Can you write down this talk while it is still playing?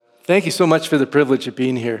Thank you so much for the privilege of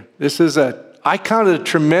being here. I count it a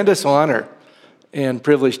tremendous honor and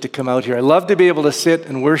privilege to come out here. I love to be able to sit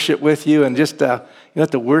and worship with you and just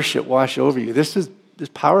let the worship wash over you. This is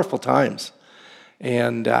powerful times.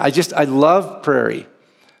 And I love Prairie.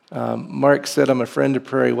 Mark said I'm a friend of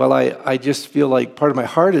Prairie. Well, I just feel like part of my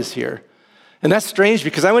heart is here. And that's strange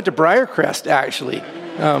because I went to Briarcrest, actually.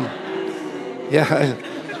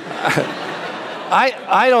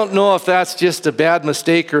 I don't know if that's just a bad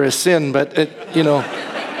mistake or a sin, but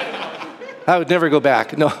I would never go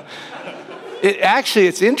back. No,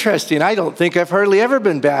 it's interesting. I don't think I've hardly ever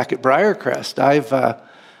been back at Briarcrest.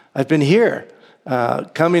 I've been here,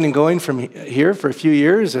 coming and going from here for a few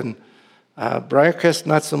years, and Briarcrest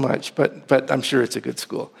not so much. But I'm sure it's a good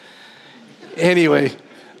school. Anyway,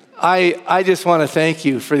 I just want to thank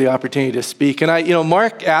you for the opportunity to speak. And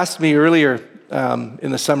Mark asked me earlier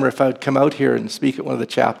in the summer if I would come out here and speak at one of the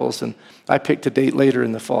chapels, and I picked a date later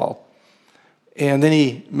in the fall. And then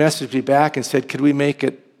he messaged me back and said, could we make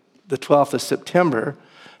it the 12th of September?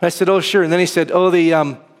 And I said, oh, sure. And then he said,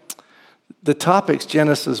 the topic's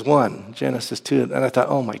Genesis 1, Genesis 2. And I thought,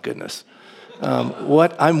 oh my goodness,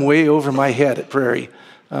 I'm way over my head at Prairie.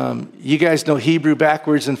 You guys know Hebrew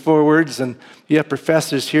backwards and forwards, and you have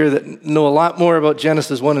professors here that know a lot more about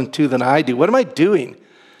Genesis 1 and 2 than I do. What am I doing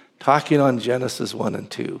talking on Genesis 1 and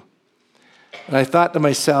 2? And I thought to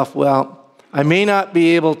myself, well, I may not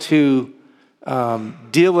be able to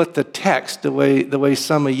deal with the text the way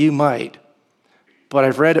some of you might, but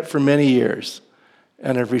I've read it for many years,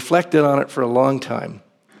 and I've reflected on it for a long time,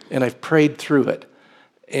 and I've prayed through it.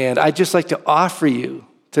 And I'd just like to offer you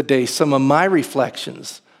today some of my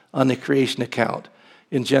reflections on the creation account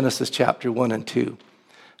in Genesis chapter 1 and 2.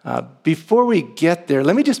 Before we get there,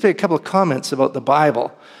 let me just make a couple of comments about the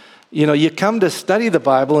Bible. You come to study the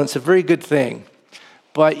Bible, and it's a very good thing,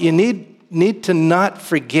 but you need to not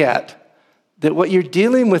forget that what you're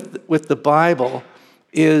dealing with the Bible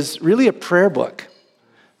is really a prayer book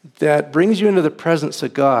that brings you into the presence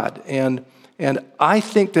of God. And I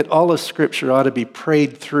think that all of Scripture ought to be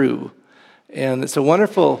prayed through. And it's a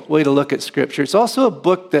wonderful way to look at Scripture. It's also a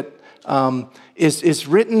book that is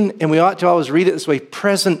written, and we ought to always read it this way,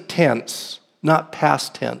 present tense, not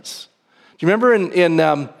past tense. Do you remember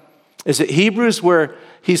in is it Hebrews, where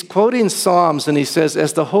he's quoting Psalms and he says,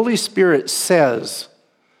 as the Holy Spirit says,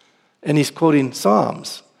 and he's quoting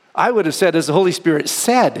Psalms. I would have said, as the Holy Spirit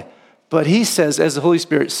said, but he says, as the Holy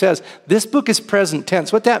Spirit says. This book is present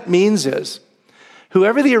tense. What that means is,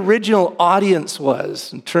 whoever the original audience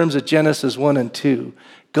was in terms of Genesis 1 and 2,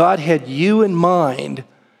 God had you in mind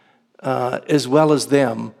as well as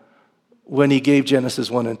them when he gave Genesis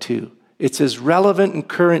 1 and 2. It's as relevant and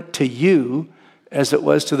current to you as it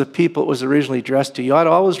was to the people it was originally addressed to. You ought to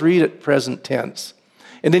always read it present tense.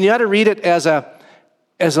 And then you ought to read it as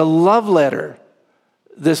a love letter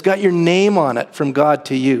that's got your name on it from God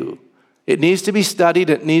to you. It needs to be studied,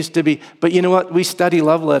 but you know what? We study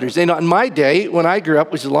love letters. In my day, when I grew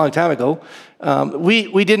up, which is a long time ago,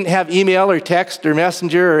 we didn't have email or text or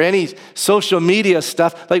messenger or any social media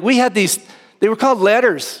stuff. Like we had these, they were called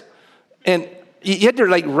letters, and you had to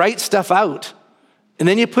write stuff out. And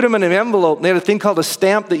then you put them in an envelope, and they had a thing called a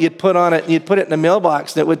stamp that you'd put on it, and you'd put it in a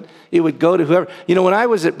mailbox, and it would go to whoever. When I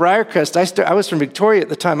was at Briarcrest, I was from Victoria at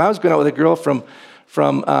the time. I was going out with a girl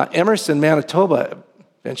from Emerson, Manitoba.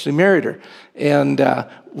 Eventually married her, and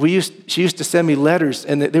she used to send me letters,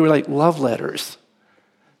 and they were like love letters,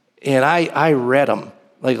 and I read them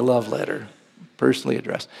like a love letter, personally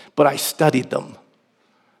addressed, but I studied them.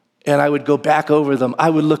 And I would go back over them. I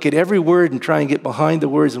would look at every word and try and get behind the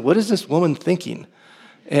words. And what is this woman thinking?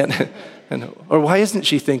 Or why isn't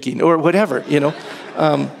she thinking? Or whatever,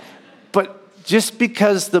 But just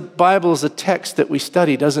because the Bible is a text that we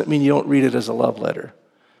study doesn't mean you don't read it as a love letter.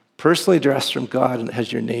 Personally addressed from God, and it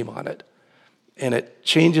has your name on it. And it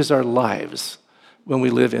changes our lives when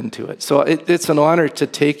we live into it. So it's an honor to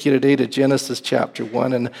take you today to Genesis chapter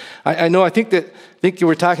 1. And I think you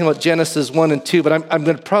were talking about Genesis 1 and 2, but I'm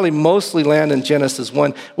going to probably mostly land in Genesis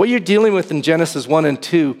 1. What you're dealing with in Genesis 1 and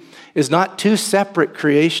 2 is not two separate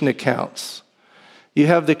creation accounts. You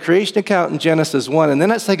have the creation account in Genesis 1, and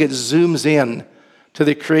then it's like it zooms in to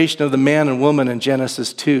the creation of the man and woman in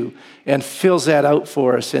Genesis 2 and fills that out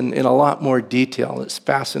for us in a lot more detail. It's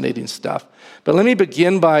fascinating stuff. But let me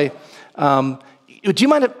begin by... would you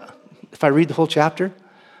mind if I read the whole chapter?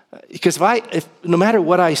 Because if no matter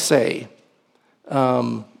what I say,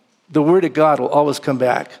 the word of God will always come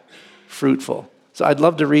back fruitful. So I'd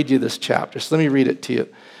love to read you this chapter. So let me read it to you.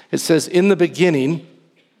 It says, in the beginning,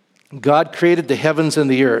 God created the heavens and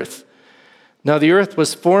the earth. Now the earth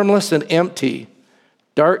was formless and empty,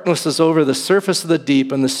 Darkness was over the surface of the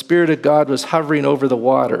deep, and the Spirit of God was hovering over the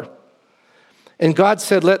water. And God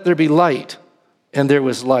said, "Let there be light," and there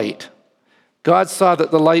was light. God saw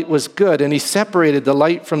that the light was good, and he separated the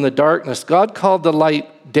light from the darkness. God called the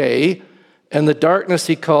light day, and the darkness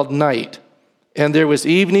he called night. And there was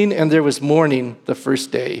evening, and there was morning the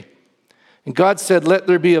first day. And God said, "Let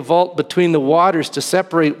there be a vault between the waters to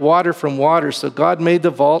separate water from water." So God made the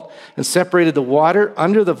vault and separated the water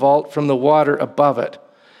under the vault from the water above it.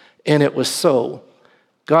 And it was so.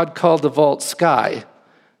 God called the vault sky.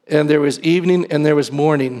 And there was evening and there was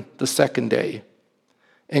morning the second day.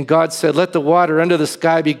 And God said, "Let the water under the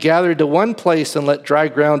sky be gathered to one place and let dry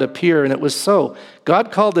ground appear." And it was so.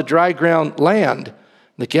 God called the dry ground land.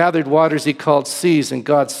 The gathered waters he called seas, and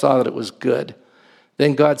God saw that it was good.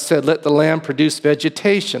 Then God said, "Let the land produce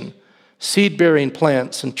vegetation, seed-bearing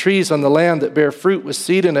plants, and trees on the land that bear fruit with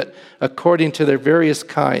seed in it according to their various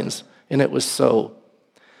kinds." And it was so.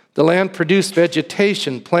 The land produced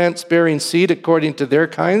vegetation, plants bearing seed according to their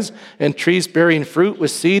kinds, and trees bearing fruit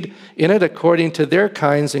with seed in it according to their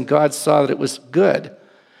kinds, and God saw that it was good.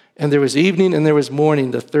 And there was evening and there was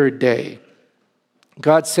morning the third day.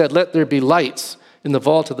 God said, "Let there be lights in the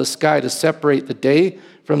vault of the sky to separate the day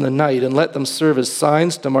from the night, and let them serve as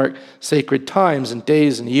signs to mark sacred times and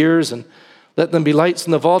days and years, and let them be lights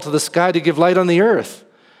in the vault of the sky to give light on the earth."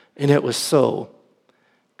 And it was so.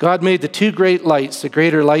 God made the two great lights, the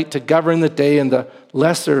greater light to govern the day and the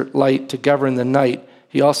lesser light to govern the night.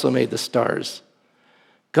 He also made the stars.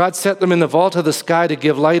 God set them in the vault of the sky to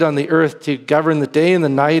give light on the earth, to govern the day and the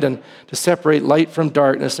night, and to separate light from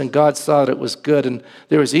darkness. And God saw that it was good. And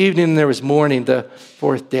there was evening and there was morning the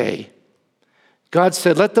fourth day. God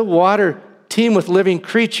said, "Let the water teem with living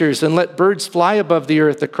creatures, and let birds fly above the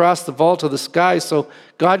earth across the vault of the sky." So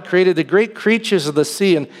God created the great creatures of the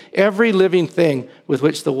sea and every living thing with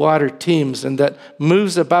which the water teems and that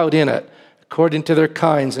moves about in it according to their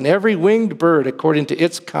kinds, and every winged bird according to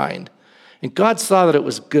its kind. And God saw that it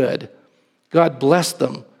was good. God blessed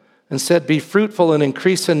them and said, "Be fruitful and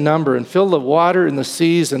increase in number, and fill the water in the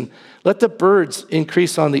seas, and let the birds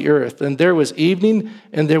increase on the earth." And there was evening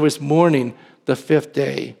and there was morning the fifth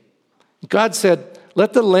day. God said,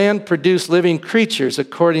 "Let the land produce living creatures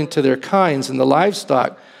according to their kinds, and the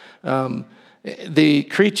livestock, the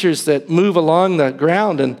creatures that move along the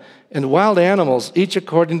ground, and wild animals, each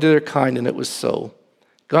according to their kind." And it was so.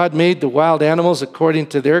 God made the wild animals according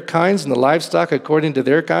to their kinds, and the livestock according to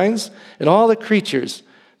their kinds, and all the creatures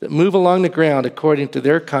that move along the ground according to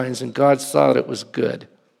their kinds, and God saw that it was good.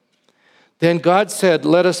 Then God said,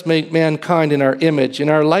 "Let us make mankind in our image, in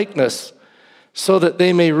our likeness, so that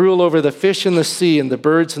they may rule over the fish in the sea and the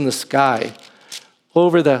birds in the sky,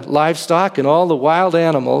 over the livestock and all the wild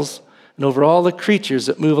animals, and over all the creatures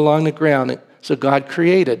that move along the ground." So God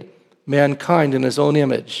created mankind in his own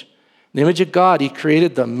image. In the image of God, he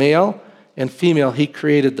created them, male and female, he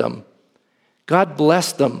created them. God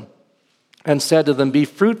blessed them and said to them, "Be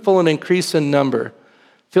fruitful and increase in number.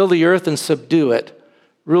 Fill the earth and subdue it.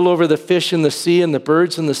 Rule over the fish in the sea and the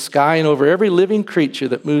birds in the sky, and over every living creature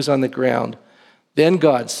that moves on the ground." Then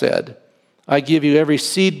God said, "I give you every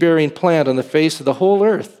seed-bearing plant on the face of the whole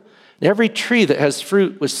earth, and every tree that has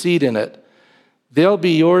fruit with seed in it. They'll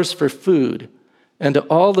be yours for food. And to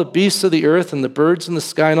all the beasts of the earth and the birds in the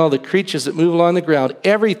sky and all the creatures that move along the ground,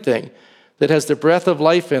 everything that has the breath of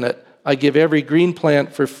life in it, I give every green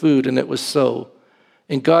plant for food." And it was so.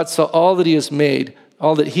 And God saw all that he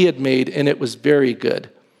had made, and it was very good.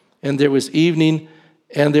 And there was evening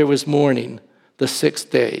and there was morning the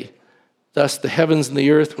sixth day. Thus the heavens and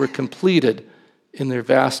the earth were completed in their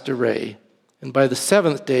vast array. And by the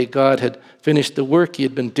seventh day, God had finished the work he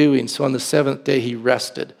had been doing. So on the seventh day, he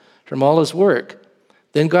rested from all his work.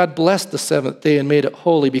 Then God blessed the seventh day and made it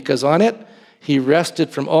holy, because on it he rested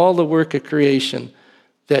from all the work of creation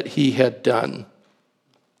that he had done.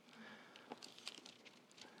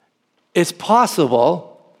 It's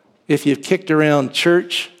possible, if you've kicked around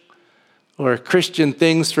church or Christian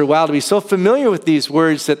things for a while, to be so familiar with these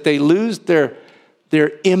words that they lose their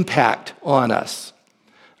impact on us.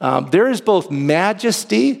 There is both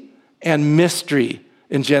majesty and mystery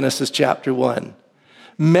in Genesis chapter 1.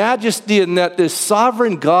 Majesty in that this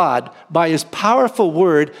sovereign God, by his powerful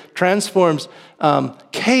word, transforms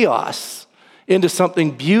chaos into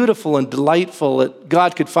something beautiful and delightful that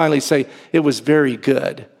God could finally say, "It was very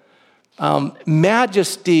good."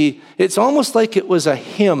 Majesty, it's almost like it was a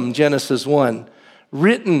hymn, Genesis 1,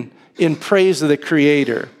 written in praise of the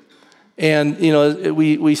Creator. And,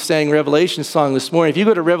 we sang Revelation song this morning. If you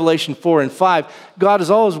go to Revelation 4 and 5, God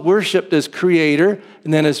is always worshiped as Creator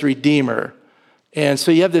and then as Redeemer. And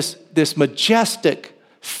so you have this majestic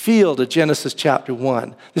feel to Genesis chapter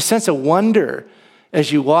 1. The sense of wonder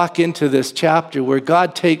as you walk into this chapter where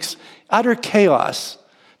God takes utter chaos,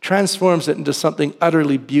 transforms it into something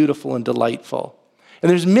utterly beautiful and delightful. And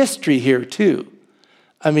there's mystery here too.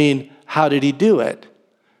 I mean, how did he do it?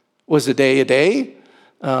 Was a day a day?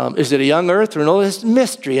 Is it a young earth or an old? It's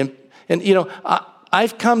mystery. And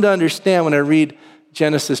I've come to understand when I read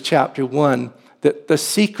Genesis chapter 1 that the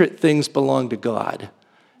secret things belong to God.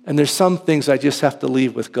 And there's some things I just have to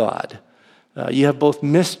leave with God. You have both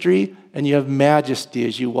mystery and you have majesty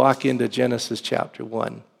as you walk into Genesis chapter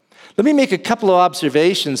 1. Let me make a couple of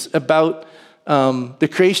observations about the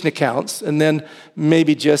creation accounts and then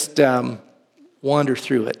maybe just wander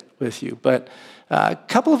through it with you. But a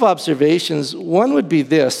couple of observations. One would be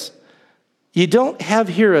this. You don't have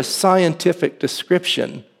here a scientific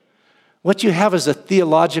description. What you have is a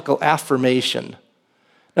theological affirmation.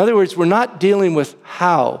 In other words, we're not dealing with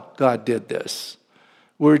how God did this.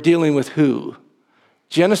 We're dealing with who.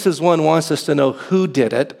 Genesis 1 wants us to know who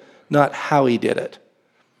did it, not how he did it.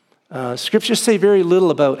 Scriptures say very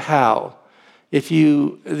little about how.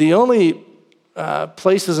 The only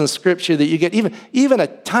places in Scripture that you get even a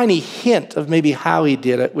tiny hint of maybe how he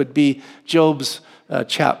did it would be Job's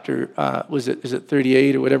chapter, is it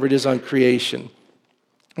 38 or whatever it is on creation,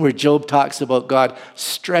 where Job talks about God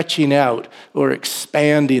stretching out or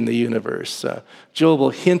expanding the universe. Job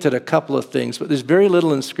will hint at a couple of things, but there's very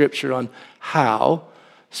little in Scripture on how.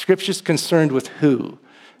 Scripture's concerned with who.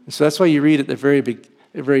 And so that's why you read at the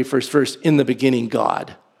very first verse, in the beginning,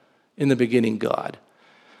 God. In the beginning, God.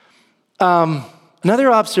 Another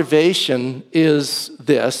observation is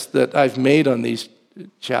this that I've made on these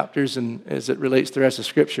chapters and as it relates to the rest of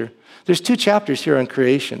Scripture. There's 2 chapters here on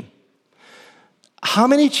creation. How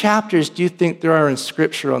many chapters do you think there are in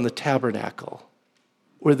Scripture on the tabernacle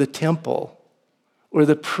or the temple or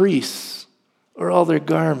the priests or all their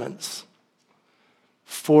garments?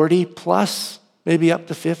 40 plus, maybe up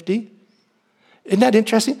to 50? Isn't that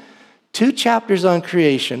interesting? 2 chapters on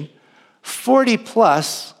creation, 40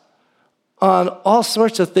 plus on all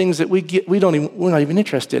sorts of things that we're not even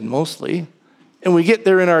interested in mostly. And we get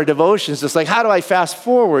there in our devotions. It's like, how do I fast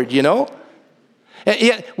forward, And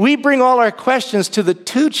yet we bring all our questions to the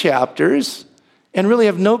 2 chapters and really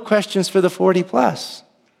have no questions for the 40 plus.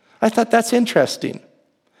 I thought that's interesting.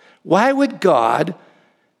 Why would God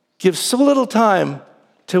give so little time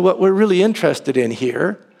to what we're really interested in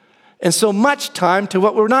here and so much time to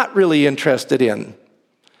what we're not really interested in?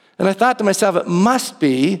 And I thought to myself, it must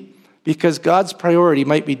be because God's priority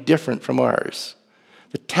might be different from ours.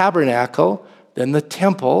 The tabernacle, then the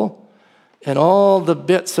temple, and all the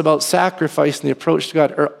bits about sacrifice and the approach to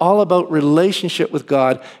God are all about relationship with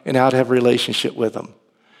God and how to have a relationship with him.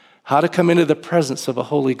 How to come into the presence of a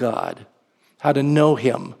holy God. How to know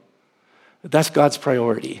him. That's God's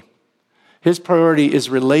priority. His priority is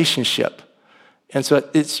relationship. And so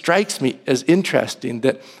it strikes me as interesting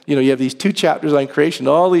that, you have these 2 chapters on creation,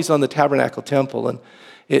 all these on the tabernacle temple, and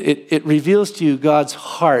it reveals to you God's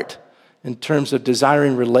heart in terms of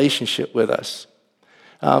desiring relationship with us.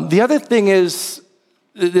 The other thing is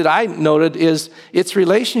that I noted is its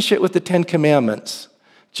relationship with the 10 Commandments.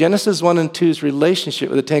 Genesis 1 and 2's relationship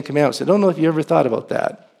with the 10 Commandments. I don't know if you ever thought about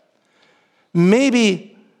that.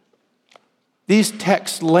 Maybe these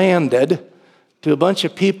texts landed to a bunch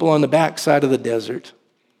of people on the backside of the desert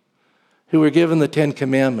who were given the 10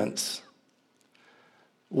 Commandments.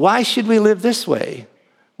 Why should we live this way?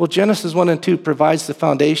 Well, Genesis 1 and 2 provides the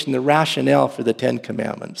foundation, the rationale for the 10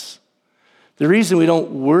 Commandments. The reason we don't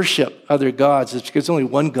worship other gods is because there's only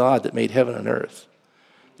one God that made heaven and earth.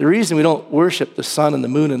 The reason we don't worship the sun and the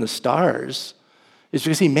moon and the stars is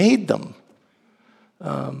because he made them.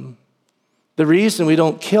 The reason we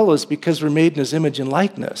don't kill is because we're made in his image and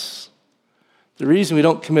likeness. The reason we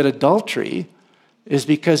don't commit adultery is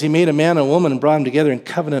because he made a man and a woman and brought them together in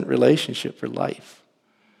covenant relationship for life.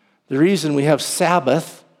 The reason we have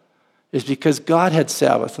Sabbath is because God had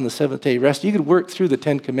Sabbath on the 7th day rest. You could work through the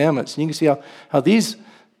 10 Commandments, and you can see how these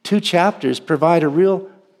 2 chapters provide a real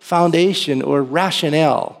foundation or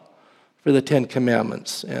rationale for the 10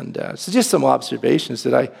 Commandments. And so just some observations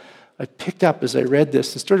that I picked up as I read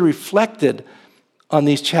this and sort of reflected on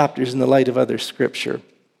these chapters in the light of other Scripture.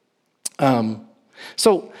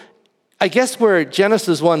 So I guess where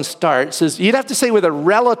Genesis 1 starts is you'd have to say with a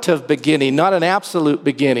relative beginning, not an absolute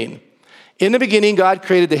beginning. In the beginning, God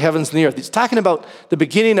created the heavens and the earth. It's talking about the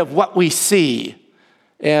beginning of what we see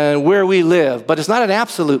and where we live, but it's not an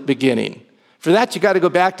absolute beginning. For that, you got to go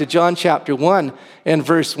back to John chapter 1 and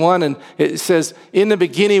verse 1, and it says, in the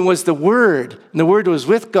beginning was the Word, and the Word was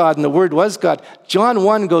with God, and the Word was God. John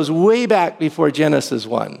 1 goes way back before Genesis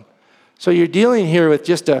 1. So you're dealing here with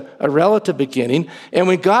just a relative beginning. And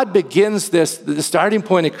when God begins this, the starting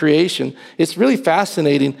point of creation, it's really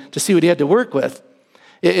fascinating to see what he had to work with.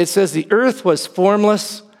 It says the earth was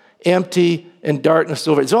formless, empty, and darkness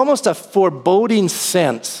over it. It's almost a foreboding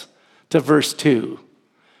sense to verse 2.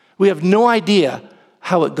 We have no idea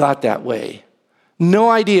how it got that way.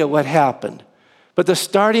 No idea what happened. But the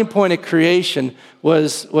starting point of creation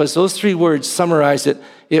was those three words summarize it.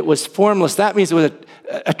 It was formless. That means it was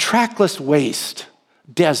a trackless waste,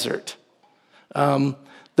 desert. The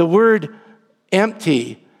word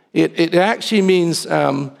empty, it actually means,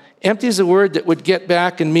 empty is a word that would get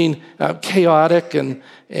back and mean chaotic and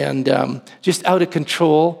just out of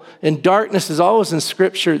control. And darkness is always in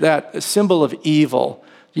Scripture that symbol of evil.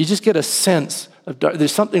 You just get a sense of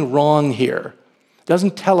there's something wrong here. It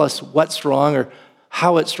doesn't tell us what's wrong or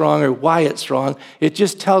how it's wrong or why it's wrong. It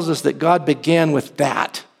just tells us that God began with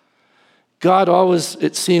that. God always,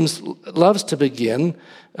 it seems, loves to begin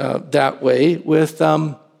that way with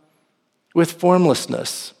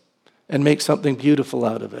formlessness and make something beautiful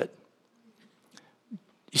out of it.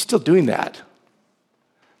 He's still doing that.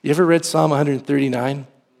 You ever read Psalm 139?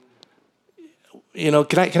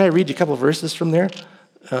 Can I read you a couple of verses from there?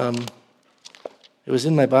 It was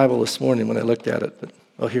in my Bible this morning when I looked at it,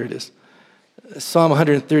 but here it is. Psalm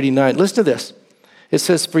 139. Listen to this. It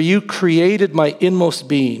says, "For you created my inmost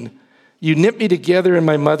being. You knit me together in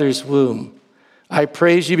my mother's womb. I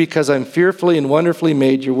praise you because I'm fearfully and wonderfully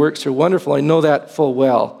made. Your works are wonderful. I know that full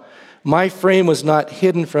well. My frame was not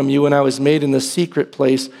hidden from you when I was made in the secret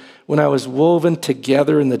place, when I was woven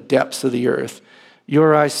together in the depths of the earth.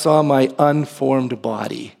 Your eyes saw my unformed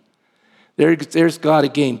body." There's God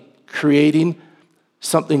again, creating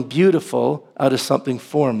something beautiful out of something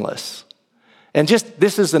formless. And just,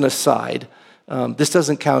 this is an aside. This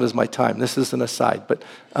doesn't count as my time. This is an aside. But,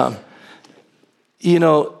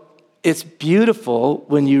 it's beautiful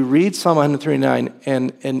when you read Psalm 139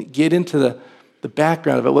 and get into the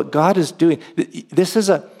background of it, what God is doing. This is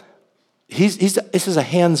a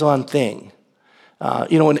hands-on thing.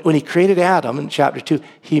 When he created Adam in chapter 2,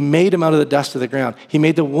 he made him out of the dust of the ground. He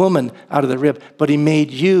made the woman out of the rib, but he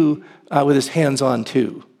made you with his hands on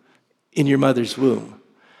too, in your mother's womb.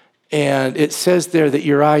 And it says there that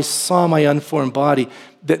your eyes saw my unformed body.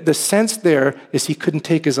 The sense there is he couldn't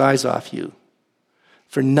take his eyes off you.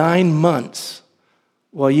 For 9 months,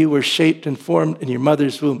 while you were shaped and formed in your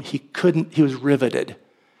mother's womb, he was riveted.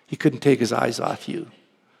 He couldn't take his eyes off you.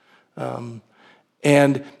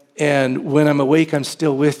 And when I'm awake, I'm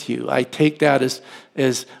still with you. I take that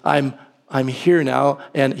as I'm here now,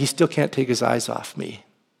 and he still can't take his eyes off me.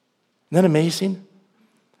 Isn't that amazing?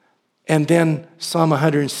 And then Psalm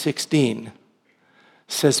 116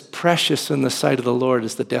 says, "Precious in the sight of the Lord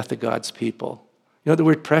is the death of God's people." You know what the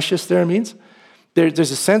word precious there means?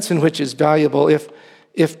 There's a sense in which it's valuable.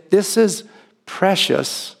 If this is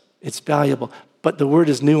precious, it's valuable. But the word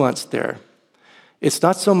is nuanced there. It's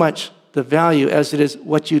not so much the value as it is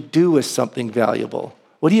what you do with something valuable.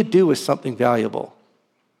 What do you do with something valuable?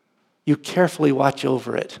 You carefully watch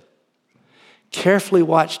over it. Carefully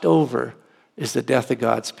watched over is the death of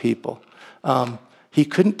God's people. He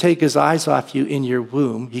couldn't take his eyes off you in your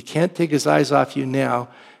womb. He can't take his eyes off you now.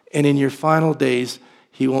 And in your final days,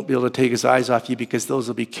 he won't be able to take his eyes off you because those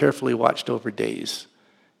will be carefully watched over days.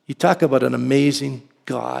 You talk about an amazing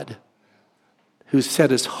God who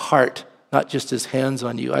set his heart, not just his hands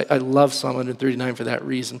on you. I love Psalm 139 for that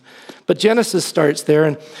reason. But Genesis starts there,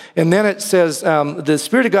 and then it says, the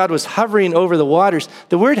Spirit of God was hovering over the waters.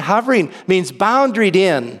 The word hovering means boundaried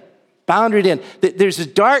in. Boundaried in. There's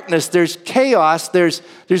darkness, there's chaos, there's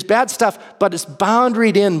bad stuff, but it's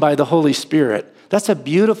boundaried in by the Holy Spirit. That's a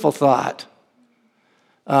beautiful thought.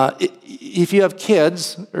 If you have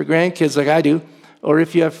kids or grandkids like I do, or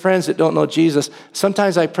if you have friends that don't know Jesus,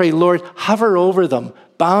 sometimes I pray, Lord, hover over them,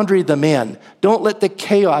 boundary them in. Don't let the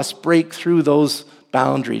chaos break through those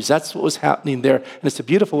boundaries. That's what was happening there, and it's a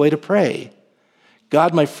beautiful way to pray.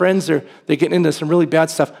 God, my friends, they're getting into some really bad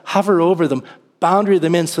stuff. Hover over them, boundary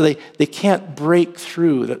them in so they can't break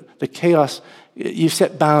through the chaos. You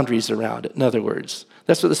set boundaries around it, in other words.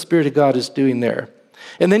 That's what the Spirit of God is doing there.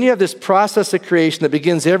 And then you have this process of creation that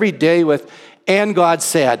begins every day with, "And God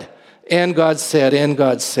said, and God said, and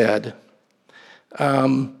God said."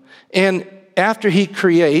 And after he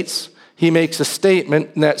creates, he makes a statement,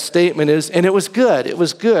 and that statement is, "And it was good, it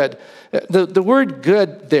was good." The word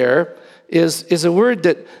good there is a word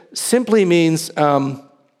that simply means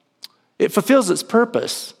it fulfills its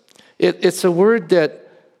purpose. It's a word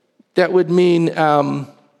that would mean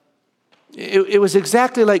it was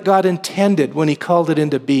exactly like God intended when he called it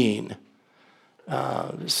into being.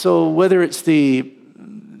 So whether it's the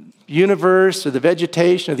universe or the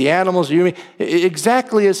vegetation or the animals, or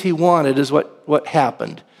exactly as he wanted is what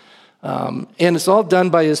happened. And it's all done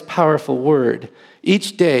by his powerful word.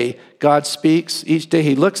 Each day, God speaks. Each day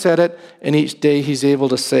he looks at it, and each day he's able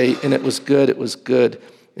to say, and it was good, it was good,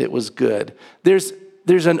 it was good. There's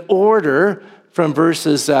an order from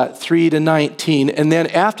verses 3 to 19, and then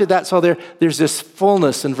after that's all there's this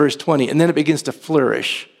fullness in verse 20, and then it begins to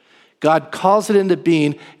flourish. God calls it into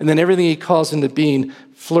being, and then everything he calls into being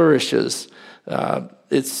flourishes.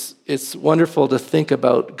 It's wonderful to think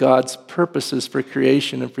about God's purposes for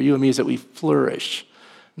creation and for you and me is that we flourish.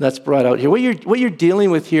 And that's brought out here. What you're dealing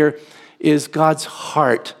with here is God's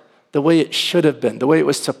heart, the way it should have been, the way it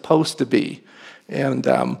was supposed to be. And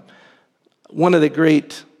one of the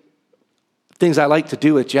great things I like to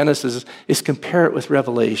do with Genesis is compare it with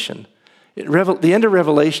Revelation. The end of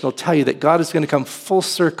Revelation will tell you that God is going to come full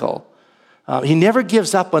circle. He never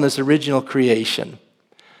gives up on his original creation.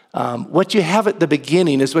 What you have at the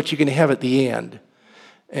beginning is what you're going to have at the end.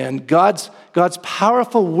 And God's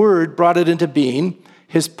powerful word brought it into being.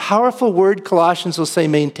 His powerful word, Colossians will say,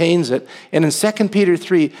 maintains it. And in 2 Peter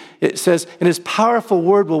 3, it says, and his powerful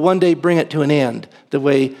word will one day bring it to an end, the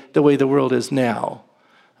way the world is now.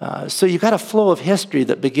 So you've got a flow of history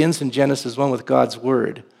that begins in Genesis 1 with God's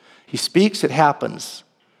word. He speaks, it happens.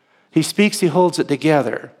 He speaks, he holds it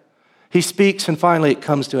together. He speaks, and finally it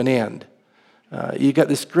comes to an end. You got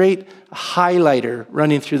this great highlighter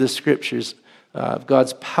running through the scriptures of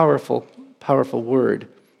God's powerful, powerful word.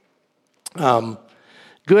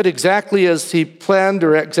 Good exactly as he planned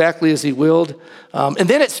or exactly as he willed. And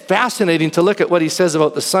then it's fascinating to look at what he says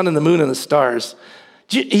about the sun and the moon and the stars.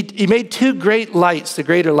 He made two great lights, the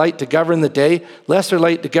greater light to govern the day, lesser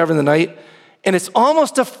light to govern the night. And it's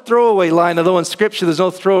almost a throwaway line, although in Scripture there's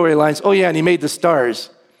no throwaway lines. Oh yeah, and he made the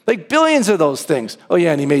stars. Like billions of those things. Oh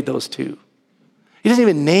yeah, and he made those too. He doesn't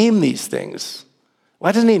even name these things.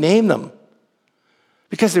 Why doesn't he name them?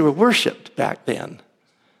 Because they were worshipped back then.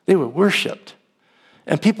 They were worshipped.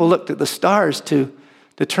 And people looked at the stars to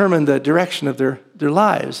determine the direction of their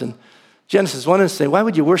lives. And Genesis 1 is saying, why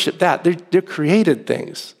would you worship that? They're created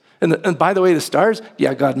things. And by the way, the stars,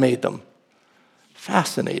 yeah, God made them.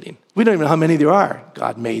 Fascinating. We don't even know how many there are.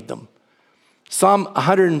 God made them. Psalm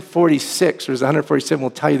 146, or 147, will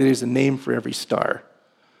tell you that there's a name for every star.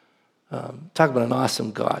 Talk about an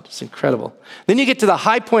awesome God. It's incredible. Then you get to the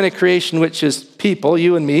high point of creation, which is people,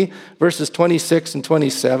 you and me, verses 26 and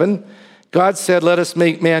 27. God said, let us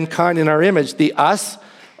make mankind in our image. The us,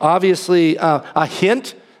 obviously a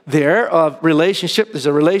hint there of relationship. There's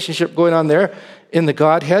a relationship going on there in the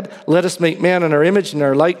Godhead. Let us make man in our image and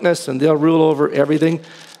our likeness, and they'll rule over everything,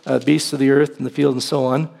 beasts of the earth and the field and so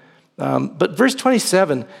on. But verse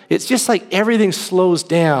 27, it's just like everything slows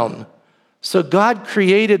down. So God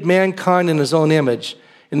created mankind in his own image.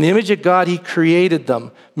 In the image of God, he created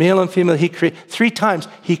them. Male and female, three times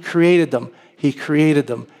he created them. He created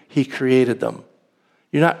them. He created them.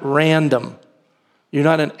 You're not random. You're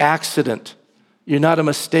not an accident. You're not a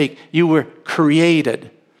mistake. You were created.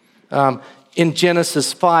 In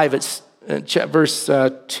Genesis 5, it's verse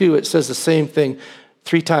 2, it says the same thing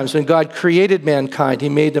 3 times. When God created mankind, he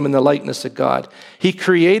made them in the likeness of God. He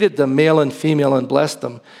created them, male and female, and blessed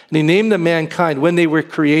them. And he named them mankind when they were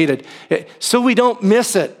created. So we don't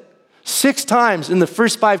miss it. 6 times in the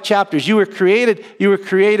first 5 chapters, you were created, you were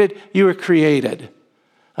created, you were created.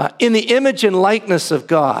 In the image and likeness of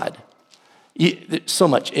God. So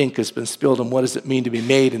much ink has been spilled on what does it mean to be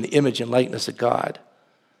made in the image and likeness of God.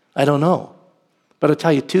 I don't know. But I'll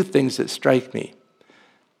tell you 2 things that strike me.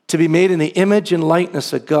 To be made in the image and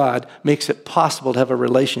likeness of God makes it possible to have a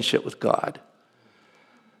relationship with God.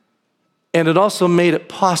 And it also made it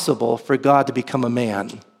possible for God to become a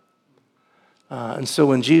man. And so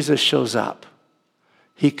when Jesus shows up,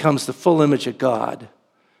 he comes the full image of God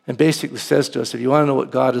and basically says to us, if you want to know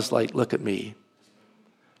what God is like, look at me.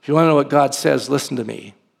 If you want to know what God says, listen to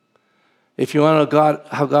me. If you want to know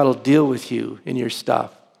how God will deal with you in your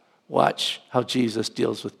stuff, watch how Jesus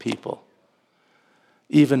deals with people.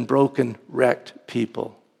 Even broken, wrecked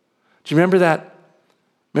people. Do you remember that?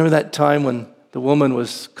 Remember that time when the woman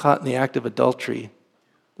was caught in the act of adultery?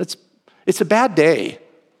 It's a bad day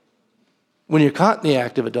when you're caught in the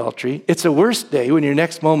act of adultery. It's a worse day when your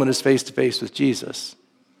next moment is face to face with Jesus.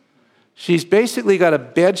 She's basically got a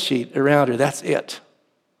bed sheet around her. That's it.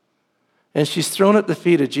 And she's thrown at the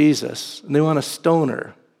feet of Jesus, and they want to stone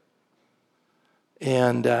her.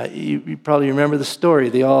 And you probably remember the story.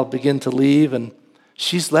 They all begin to leave, and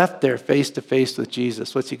she's left there face to face with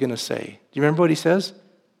Jesus. What's he going to say? Do you remember what he says?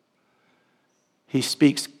 He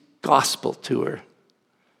speaks gospel to her.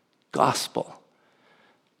 Gospel.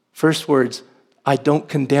 First words, I don't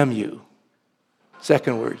condemn you.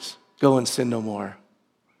 Second words, go and sin no more.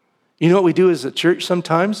 You know what we do as a church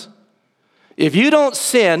sometimes? If you don't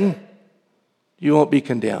sin, you won't be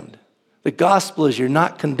condemned. The gospel is you're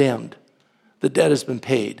not condemned. The debt has been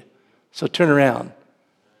paid. So turn around.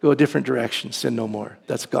 Go a different direction. Sin no more.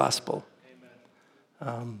 That's gospel.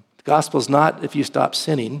 The gospel is not if you stop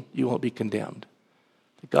sinning, you won't be condemned.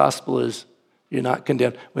 The gospel is you're not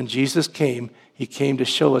condemned. When Jesus came, he came to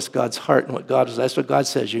show us God's heart and what God was. That's what God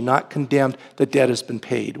says. You're not condemned. The debt has been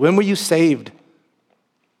paid. When were you saved?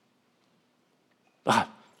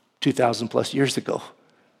 2,000 plus years ago.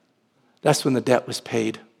 That's when the debt was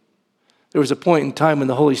paid. There was a point in time when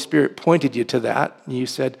the Holy Spirit pointed you to that, and you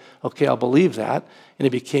said, okay, I'll believe that, and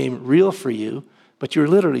it became real for you, but you were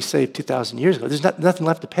literally saved 2,000 years ago. There's nothing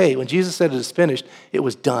left to pay. When Jesus said it is finished, it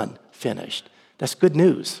was done, finished. That's good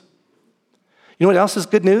news. You know what else is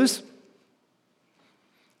good news?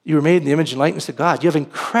 You were made in the image and likeness of God. You have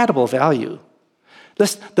incredible value.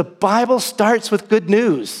 Listen, the Bible starts with good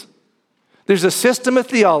news. There's a system of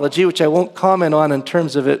theology, which I won't comment on in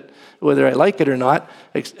terms of it, whether I like it or not,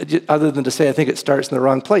 other than to say I think it starts in the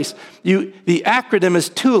wrong place. The acronym is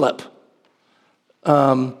TULIP.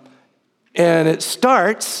 And it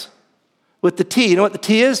starts with the T. You know what the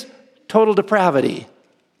T is? Total depravity.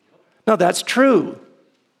 No, that's true.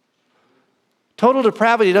 Total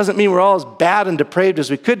depravity doesn't mean we're all as bad and depraved as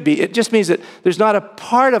we could be. It just means that there's not a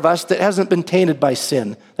part of us that hasn't been tainted by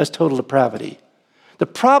sin. That's total depravity. The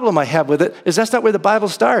problem I have with it is that's not where the Bible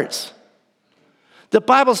starts. The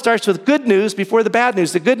Bible starts with good news before the bad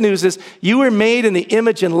news. The good news is you were made in the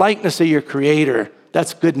image and likeness of your Creator.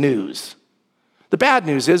 That's good news. The bad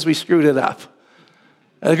news is we screwed it up.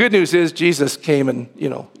 And the good news is Jesus came and, you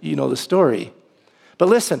know the story. But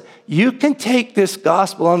listen, you can take this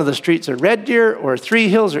gospel onto the streets of Red Deer or Three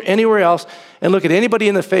Hills or anywhere else and look at anybody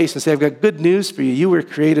in the face and say, I've got good news for you. You were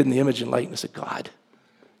created in the image and likeness of God.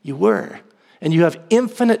 You were. And you have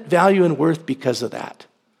infinite value and worth because of that.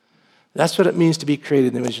 That's what it means to be created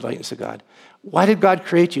in the image and likeness of God. Why did God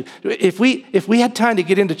create you? If we had time to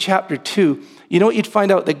get into chapter 2, you know what you'd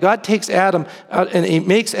find out? That God takes Adam out and he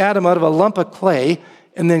makes Adam out of a lump of clay,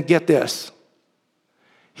 and then get this.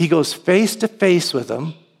 He goes face to face with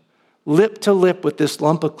him, lip to lip with this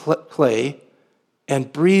lump of clay,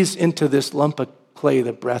 and breathes into this lump of clay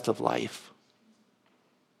the breath of life.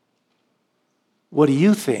 What do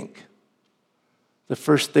you think the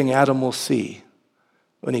first thing Adam will see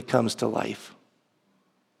when he comes to life?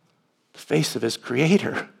 The face of his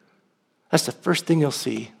Creator. That's the first thing you'll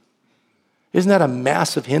see. Isn't that a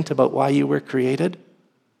massive hint about why you were created?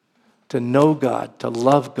 To know God, to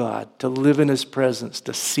love God, to live in his presence,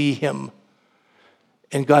 to see him.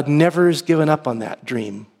 And God never has given up on that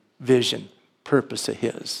dream, vision, purpose of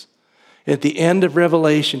his. At the end of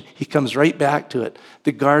Revelation, he comes right back to it.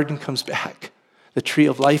 The garden comes back. The tree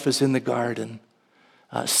of life is in the garden.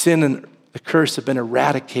 Sin and the curse have been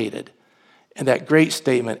eradicated. And that great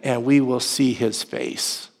statement, and we will see his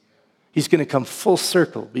face. He's going to come full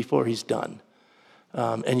circle before he's done.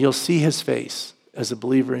 And you'll see his face as a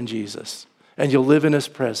believer in Jesus. And you'll live in his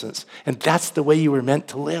presence. And that's the way you were meant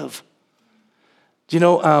to live. Do you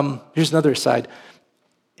know, here's another aside.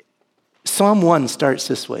 Psalm 1 starts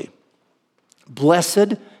this way.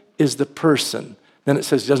 Blessed is the person. Then it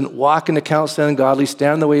says, he doesn't walk in the counsel of the ungodly,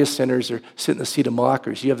 stand in the way of sinners, or sit in the seat of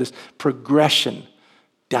mockers. You have this progression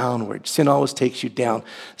downward. Sin always takes you down.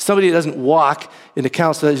 Somebody that doesn't walk in the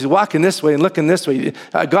counsel, he's walking this way and looking this way.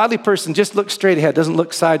 A godly person just looks straight ahead, doesn't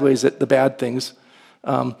look sideways at the bad things.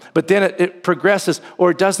 But then it progresses,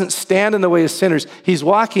 or doesn't stand in the way of sinners. He's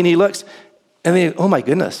walking, he looks, and then, oh my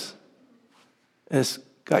goodness, it's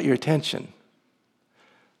got your attention.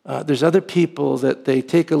 There's other people that they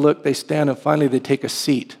take a look, they stand, and finally they take a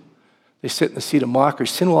seat. They sit in the seat of mockers.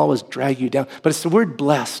 Sin will always drag you down. But it's the word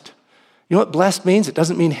blessed. You know what blessed means? It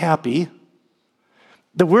doesn't mean happy.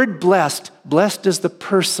 The word blessed is the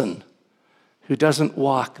person who doesn't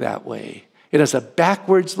walk that way. It has a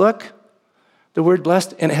backwards look, the word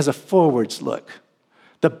blessed, and it has a forwards look.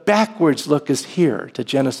 The backwards look is here to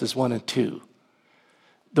Genesis 1 and 2.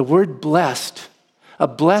 The word blessed, a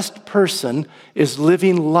blessed person is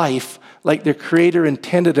living life like their Creator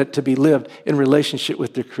intended it to be lived in relationship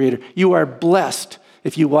with their Creator. You are blessed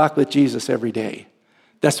if you walk with Jesus every day.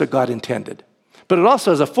 That's what God intended. But it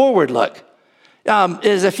also has a forward look. It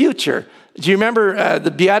is a future. Do you remember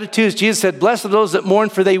the Beatitudes? Jesus said, blessed are those that mourn,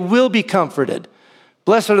 for they will be comforted.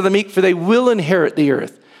 Blessed are the meek, for they will inherit the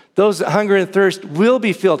earth. Those that hunger and thirst will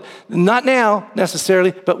be filled. Not now,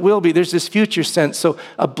 necessarily, but will be. There's this future sense. So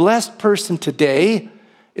a blessed person today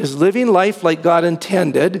is living life like God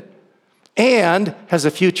intended and has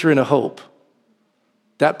a future and a hope.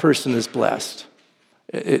 that person is blessed.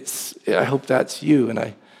 I hope that's you, and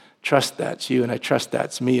I trust that's you, and I trust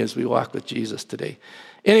that's me as we walk with Jesus today.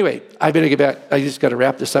 Anyway, I better get back. I just got to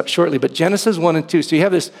wrap this up shortly. But Genesis 1 and 2. So you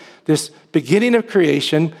have this beginning of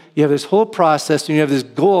creation. You have this whole process, and you have this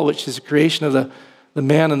goal, which is the creation of the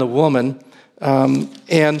man and the woman.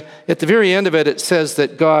 And at the very end of it, it says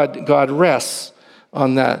that God rests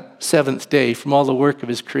on that seventh day from all the work of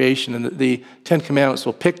his creation. And the Ten Commandments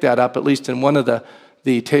will pick that up, at least in one of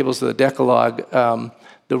the tables of the Decalogue.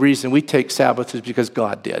 The reason we take Sabbath is because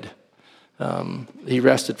God did. He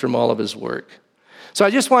rested from all of his work. So I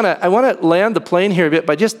want to land the plane here a bit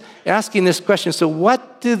by just asking this question. So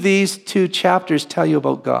what do these two chapters tell you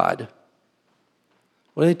about God?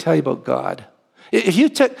 What do they tell you about God? If you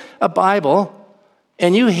took a Bible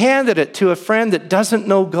and you handed it to a friend that doesn't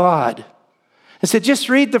know God and said, just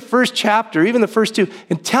read the first chapter, even the first two,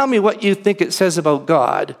 and tell me what you think it says about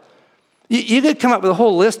God, you could come up with a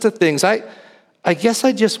whole list of things. I guess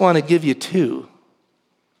I just want to give you two.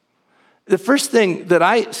 The first thing that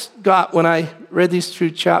I got when I read these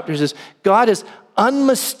two chapters is God is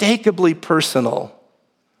unmistakably personal.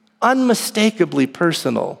 Unmistakably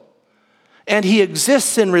personal. And he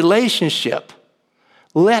exists in relationship.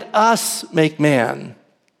 Let us make man.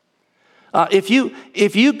 If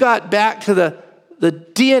you got back to the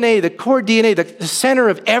DNA, the core DNA, the center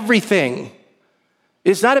of everything,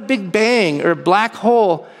 it's not a big bang or a black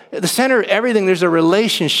hole. At the center of everything, there's a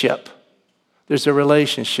relationship. There's a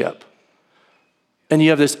relationship. And you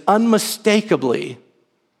have this unmistakably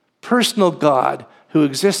personal God who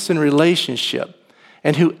exists in relationship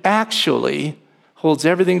and who actually holds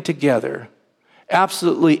everything together.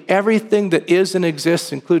 Absolutely everything that is and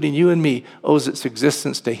exists, including you and me, owes its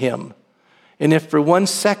existence to him. And if for 1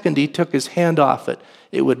 second he took his hand off it,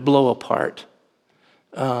 it would blow apart.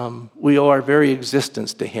 We owe our very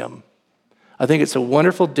existence to him. I think it's a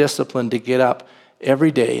wonderful discipline to get up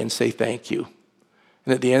every day and say thank you.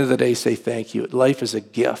 And at the end of the day, say thank you. Life is a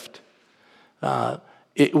gift.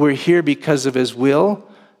 We're here because of his will.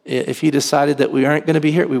 If he decided that we aren't going to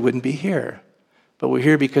be here, we wouldn't be here. But we're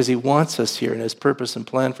here because he wants us here and his purpose and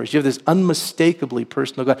plan for us. You have this unmistakably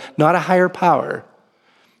personal God, not a higher power.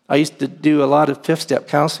 I used to do a lot of fifth-step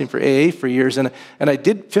counseling for AA for years, and I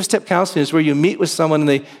did fifth-step counseling is where you meet with someone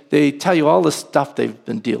and they tell you all the stuff they've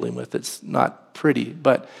been dealing with. It's not pretty,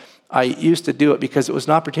 but I used to do it because it was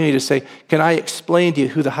an opportunity to say, can I explain to you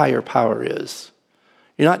who the higher power is?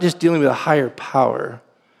 You're not just dealing with a higher power.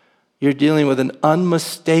 You're dealing with an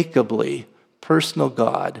unmistakably personal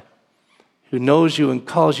God who knows you and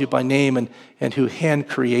calls you by name and who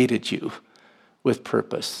hand-created you with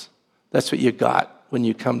purpose. That's what you got when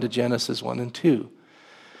you come to Genesis 1 and 2.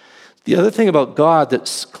 The other thing about God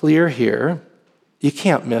that's clear here, you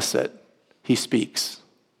can't miss it. He speaks.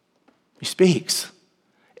 He speaks.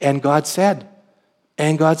 And God said,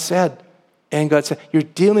 and God said, and God said. You're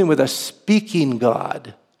dealing with a speaking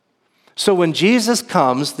God. So when Jesus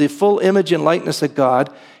comes, the full image and likeness of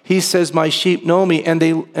God, he says, my sheep know me, and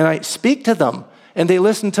I speak to them, and they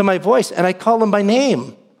listen to my voice, and I call them by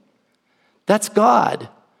name. That's God.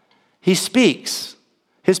 He speaks.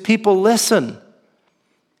 His people listen,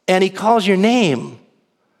 and he calls your name.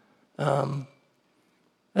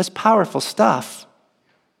 That's powerful stuff.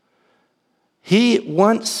 He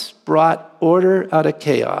once brought order out of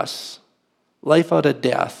chaos, life out of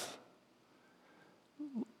death,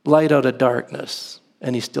 light out of darkness,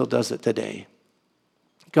 and he still does it today.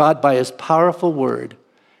 God, by his powerful word,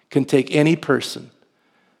 can take any person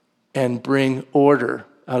and bring order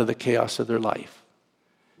out of the chaos of their life,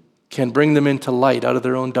 can bring them into light out of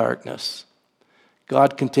their own darkness.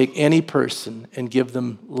 God can take any person and give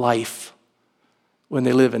them life when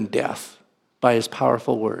they live in death by his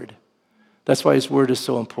powerful word. That's why his word is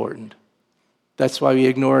so important. That's why we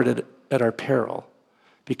ignore it at our peril.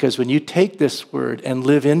 Because when you take this word and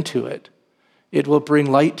live into it, it will bring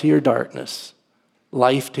light to your darkness,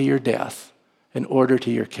 life to your death, and order to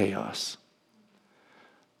your chaos.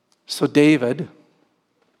 So David,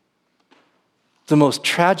 the most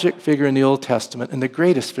tragic figure in the Old Testament and the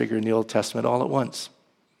greatest figure in the Old Testament all at once,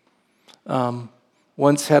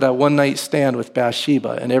 once had a one-night stand with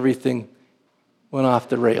Bathsheba and everything went off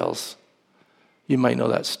the rails. You might know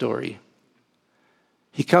that story.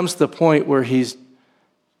 He comes to the point where he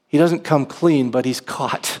doesn't come clean, but he's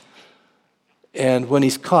caught. And when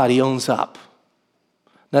he's caught, he owns up.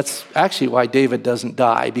 That's actually why David doesn't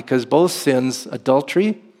die, because both sins,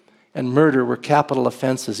 adultery and murder, were capital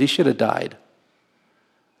offenses. He should have died.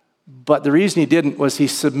 But the reason he didn't was he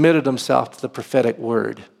submitted himself to the prophetic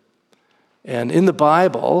word. And in the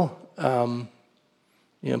Bible,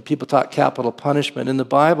 People talk capital punishment. In the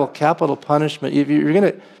Bible, capital punishment, if you're going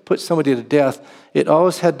to put somebody to death, it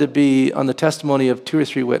always had to be on the testimony of 2 or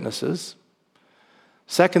 3 witnesses.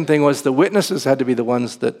 Second thing was the witnesses had to be the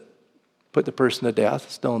ones that put the person to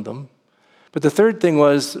death, stoned them. But the third thing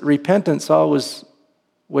was repentance always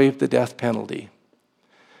waived the death penalty.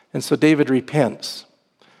 And so David repents.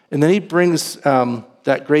 And then he brings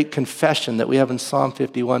that great confession that we have in Psalm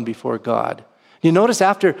 51 before God. You notice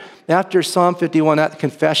after Psalm 51, at the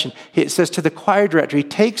confession, it says to the choir director, he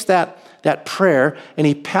takes that prayer and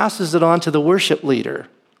he passes it on to the worship leader.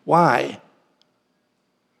 Why?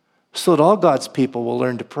 So that all God's people will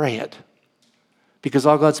learn to pray it. Because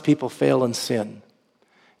all God's people fail and sin.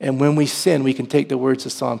 And when we sin, we can take the words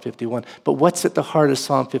of Psalm 51. But what's at the heart of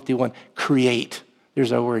Psalm 51? Create.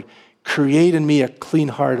 There's our word. Create in me a clean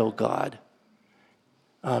heart, O God.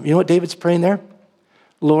 You know what David's praying there?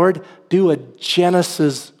 Lord, do a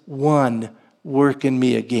Genesis 1 work in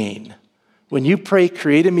me again. When you pray,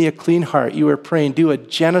 create in me a clean heart, you are praying, do a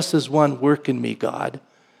Genesis 1 work in me, God,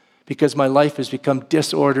 because my life has become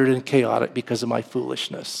disordered and chaotic because of my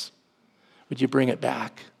foolishness. Would you bring it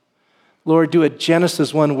back? Lord, do a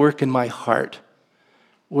Genesis 1 work in my heart,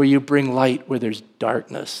 where you bring light where there's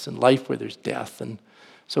darkness and life where there's death. And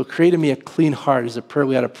so create in me a clean heart is a prayer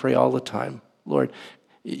we ought to pray all the time. Lord,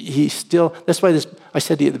 that's why I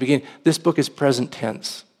said to you at the beginning, this book is present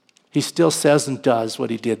tense. He still says and does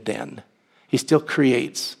what he did then. He still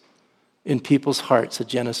creates in people's hearts a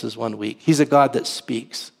Genesis 1 week. He's a God that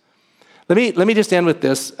speaks. Let me just end with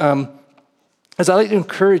this. As I like to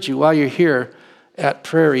encourage you while you're here at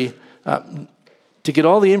Prairie, to get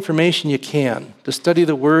all the information you can, to study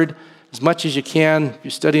the Word as much as you can. If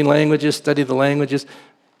you're studying languages, study the languages,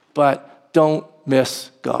 but don't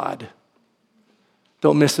miss God.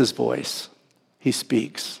 Don't miss his voice. He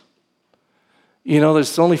speaks.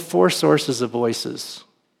 There's only 4 sources of voices.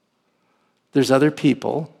 There's other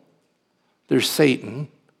people. There's Satan.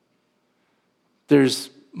 There's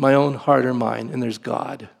my own heart or mind, and there's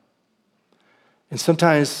God. And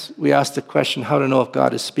sometimes we ask the question, how to know if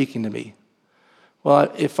God is speaking to me?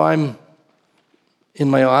 Well, if I'm in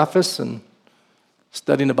my office and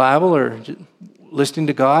studying the Bible or listening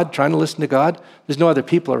to God, trying to listen to God, there's no other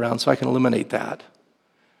people around, so I can eliminate that.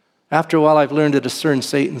 After a while, I've learned to discern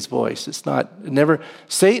Satan's voice.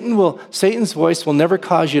 Satan's voice will never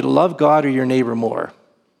cause you to love God or your neighbor more.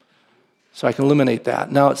 So I can eliminate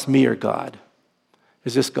that. Now it's me or God.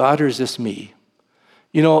 Is this God or is this me?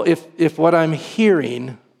 If what I'm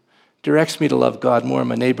hearing directs me to love God more and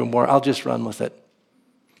my neighbor more, I'll just run with it.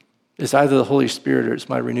 It's either the Holy Spirit or it's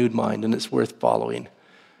my renewed mind, and it's worth following.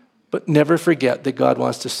 But never forget that God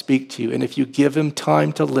wants to speak to you. And if you give him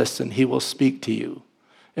time to listen, he will speak to you.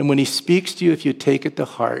 And when he speaks to you, if you take it to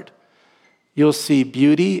heart, you'll see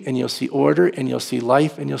beauty and you'll see order and you'll see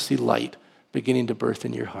life and you'll see light beginning to birth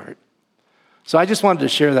in your heart. So I just wanted to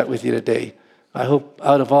share that with you today. I hope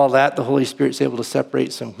out of all that, the Holy Spirit's able to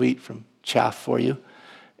separate some wheat from chaff for you.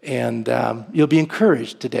 And you'll be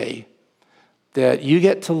encouraged today that you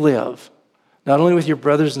get to live not only with your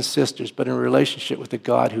brothers and sisters, but in a relationship with the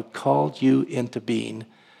God who called you into being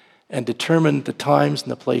and determined the times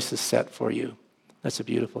and the places set for you. That's a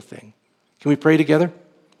beautiful thing. Can we pray together?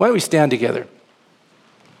 Why don't we stand together?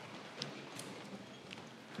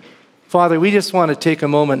 Father, we just want to take a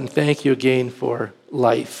moment and thank you again for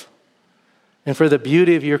life and for the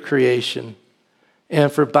beauty of your creation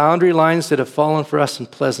and for boundary lines that have fallen for us in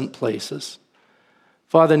pleasant places.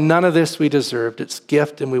 Father, none of this we deserved. It's a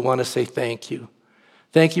gift, and we want to say thank you.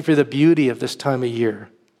 Thank you for the beauty of this time of year,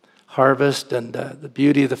 harvest and the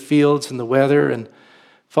beauty of the fields and the weather. And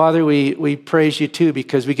Father, we praise you too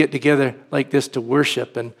because we get together like this to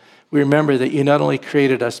worship, and we remember that you not only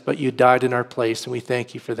created us, but you died in our place, and we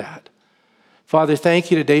thank you for that. Father,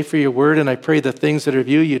 thank you today for your word, and I pray the things that are of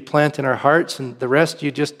you, you'd plant in our hearts, and the rest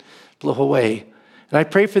you just blow away. And I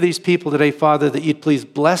pray for these people today, Father, that you'd please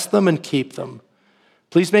bless them and keep them.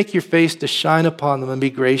 Please make your face to shine upon them and be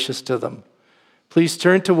gracious to them. Please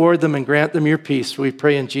turn toward them and grant them your peace, for we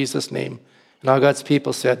pray in Jesus' name. And all God's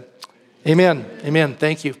people said, amen. Amen.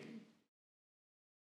 Thank you.